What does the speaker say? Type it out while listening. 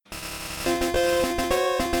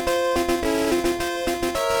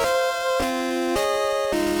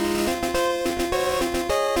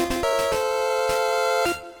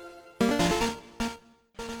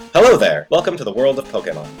Welcome to the world of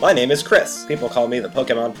Pokemon. My name is Chris. People call me the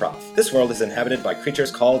Pokemon Prof. This world is inhabited by creatures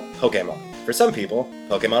called Pokemon. For some people,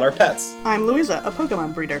 Pokemon are pets. I'm Louisa, a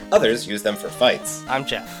Pokemon breeder. Others use them for fights. I'm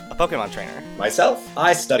Jeff, a Pokemon trainer. Myself,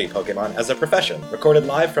 I study Pokemon as a profession. Recorded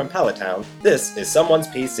live from Pallet Town, this is Someone's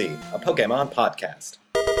PC, a Pokemon podcast.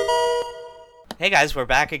 Hey guys, we're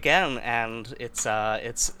back again, and it's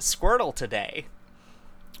Squirtle today.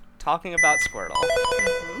 Talking about Squirtle.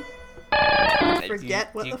 I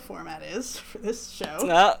forget what the format is for this show.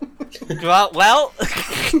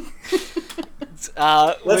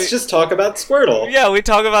 Let's just talk about Squirtle. Yeah, we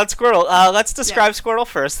talk about Squirtle. Let's describe Squirtle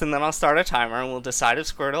first, and then I'll start a timer, and we'll decide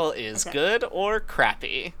if Squirtle is good or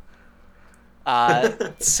crappy.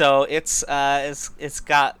 So it's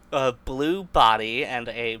got a blue body and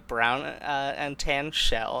a brown and tan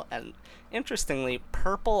shell, and interestingly,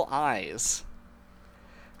 purple eyes.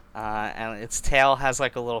 And its tail has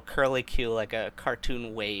like a little curly Q, like a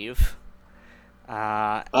cartoon wave.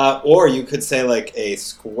 Or you could say like a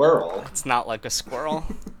squirrel. It's not like a squirrel.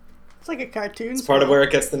 It's like a cartoon. It's part of where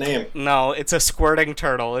it gets the name. No, it's a squirting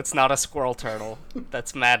turtle. It's not a squirrel turtle.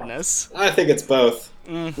 That's madness. I think it's both.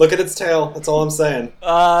 Look at its tail. That's all I'm saying.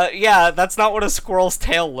 Yeah, that's not what a squirrel's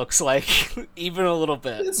tail looks like. Even a little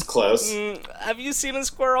bit. It's close. Have you seen a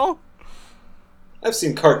squirrel? I've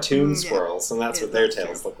seen cartoon squirrels, and that's what their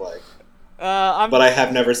tails look like. But I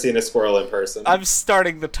have never seen a squirrel in person. I'm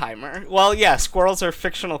starting the timer. Well, yeah, squirrels are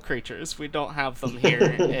fictional creatures. We don't have them here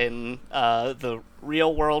in the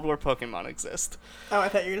real world where Pokemon exist. Oh, I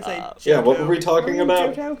thought you were going to say Johto. Yeah, what were we talking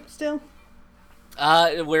about? Johto still?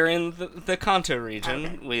 We're in the Kanto region.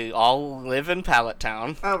 Okay. We all live in Pallet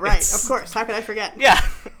Town. Oh, right. Of course. How could I forget? Yeah,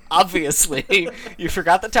 obviously. You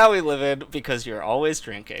forgot the town we live in because you're always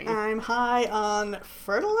drinking. I'm high on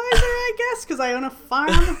fertilizer, I guess, because I own a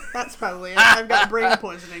farm. That's probably it. I've got brain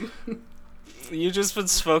poisoning. You've just been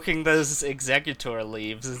smoking those Executor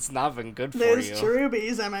leaves. It's not been good for Those you. Those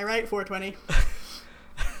cherubies, am I right, 420?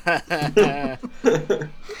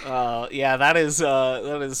 Yeah, that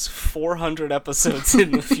is 400 episodes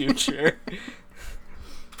in the future.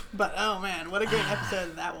 But oh man, what a great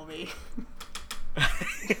episode that will be.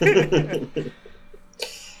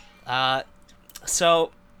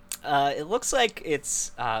 It looks like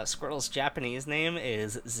it's Squirtle's Japanese name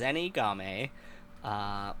is Zenigame,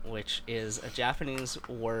 which is a Japanese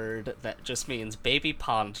word that just means baby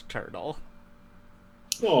pond turtle.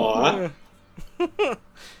 Aww.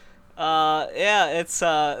 Yeah, it's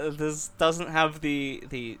this doesn't have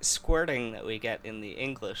the squirting that we get in the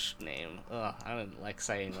English name. Ugh, I didn't like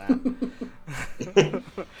saying that.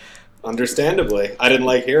 Understandably, I didn't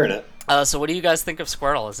like hearing it. So what do you guys think of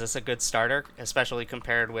Squirtle? Is this a good starter, especially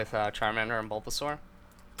compared with Charmander and Bulbasaur?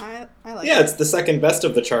 I like it. it. It's the second best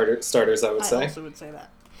of the starters, I would say. I also would say that.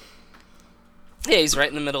 Yeah, he's right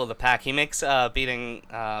in the middle of the pack. He makes beating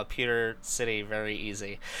Pewter City very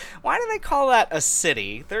easy. Why do they call that a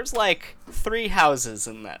city? There's like 3 houses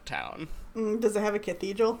in that town. Does it have a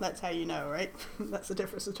cathedral? That's how you know, right? That's the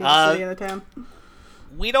difference between a city and a town.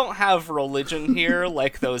 We don't have religion here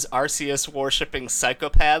like those Arceus-worshipping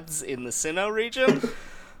psychopaths in the Sinnoh region.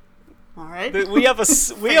 All right. We have a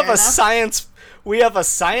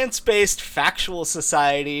science-based factual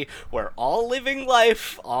society where all living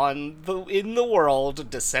life in the world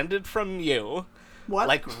descended from you. What?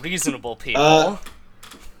 Like reasonable people.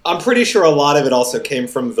 I'm pretty sure a lot of it also came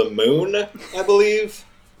from the moon, I believe.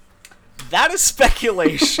 That is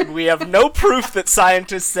speculation. We have no proof that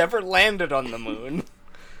scientists ever landed on the moon.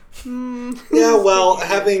 Yeah, well,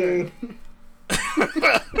 having...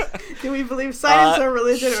 Do we believe science or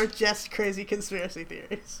religion or just crazy conspiracy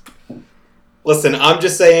theories? Listen, I'm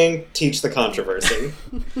just saying, teach the controversy.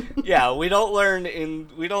 Yeah, we don't learn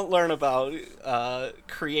about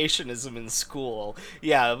creationism in school.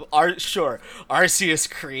 Yeah, Arceus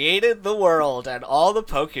created the world and all the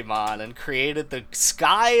Pokemon and created the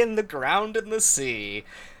sky and the ground and the sea.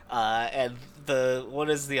 And what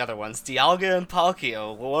is the other ones? Dialga and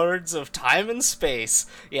Palkia, lords of time and space.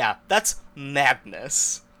 Yeah, that's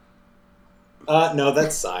madness. No,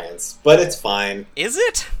 that's science, but it's fine. Is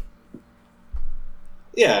it?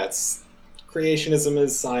 Yeah, it's creationism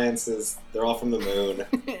is science. They're all from the moon.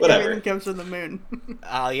 Whatever. Everything comes from the moon.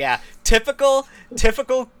 Oh yeah, typical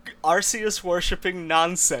Arceus worshipping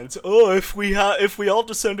nonsense. Oh, if we all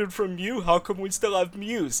descended from you, how come we still have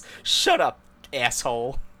Muse? Shut up,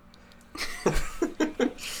 asshole.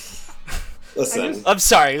 Listen, I'm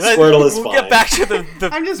sorry. Squirtle is we'll fine. Get back to the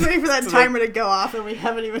I'm just waiting for that timer to go off, and we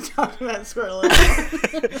haven't even talked about Squirtle.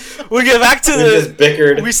 We'll get back to we just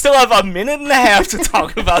bickered. We still have a minute and a half to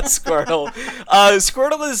talk about Squirtle.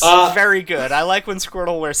 Squirtle is very good. I like when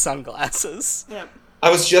Squirtle wears sunglasses. Yep. I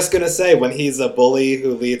was just gonna say, when he's a bully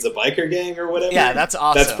who leads a biker gang or whatever. Yeah, that's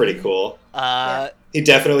awesome. That's pretty cool. Uh, He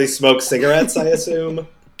definitely smokes cigarettes, I assume.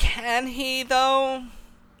 Can he though?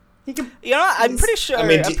 He can. You know, I'm pretty sure. I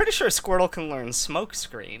mean, I'm pretty sure Squirtle can learn smoke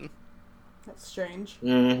screen. That's strange.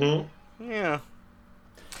 Mm-hmm. Yeah.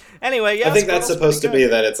 Anyway, yeah. I think Squirtle's that's supposed to pretty be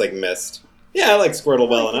that it's like mist. Yeah, I like Squirtle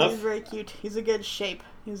well I like him. enough. He's very cute. He's a good shape.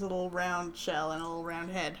 He's a little round shell and a little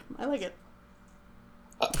round head. I like it.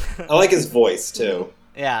 I like his voice too.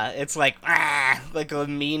 good. Yeah, it's like a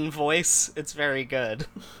mean voice. It's very good.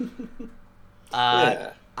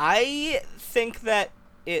 Yeah. I think that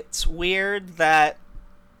it's weird that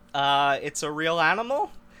it's a real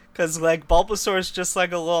animal, because like Bulbasaur's just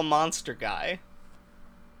like a little monster guy.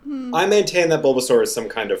 I maintain that Bulbasaur is some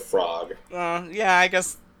kind of frog. Yeah, I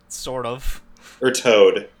guess sort of. Or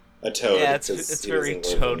toad. A toad. Yeah, 'cause it's he very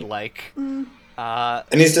doesn't live in- toad-like. And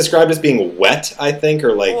he's described as being wet, I think,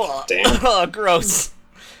 or like damp. Oh, gross.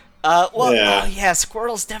 Well, Yeah. yeah,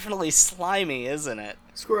 Squirtle's definitely slimy, isn't it?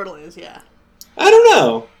 Squirtle is, yeah. I don't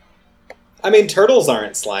know. I mean, turtles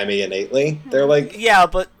aren't slimy innately. They're like Yeah,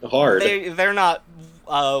 but hard. they're not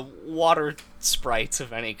water sprites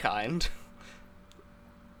of any kind.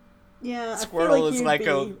 Yeah, I Squirtle feel like is he'd like be,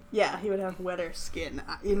 a- Yeah, he would have wetter skin.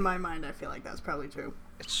 In my mind, I feel like that's probably true.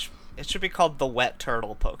 It should be called the wet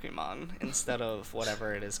turtle Pokemon instead of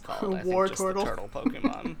whatever it is called. I War think just turtle. the turtle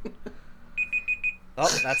Pokemon.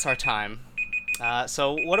 Oh, that's our time.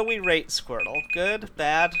 So what do we rate Squirtle? Good?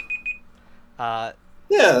 Bad?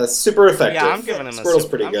 Yeah, super effective. Yeah, I'm giving him Squirtle's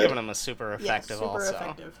pretty I'm good. giving him a super Yeah, effective super also.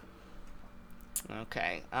 effective.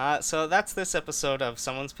 Okay, so that's this episode of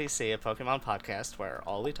Someone's PC, a Pokemon podcast where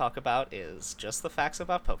all we talk about is just the facts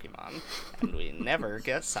about Pokemon, and we never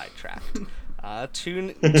get sidetracked. Tune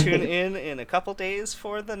in a couple days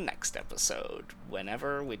for the next episode,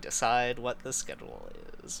 whenever we decide what the schedule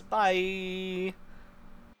is. Bye!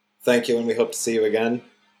 Thank you, and we hope to see you again.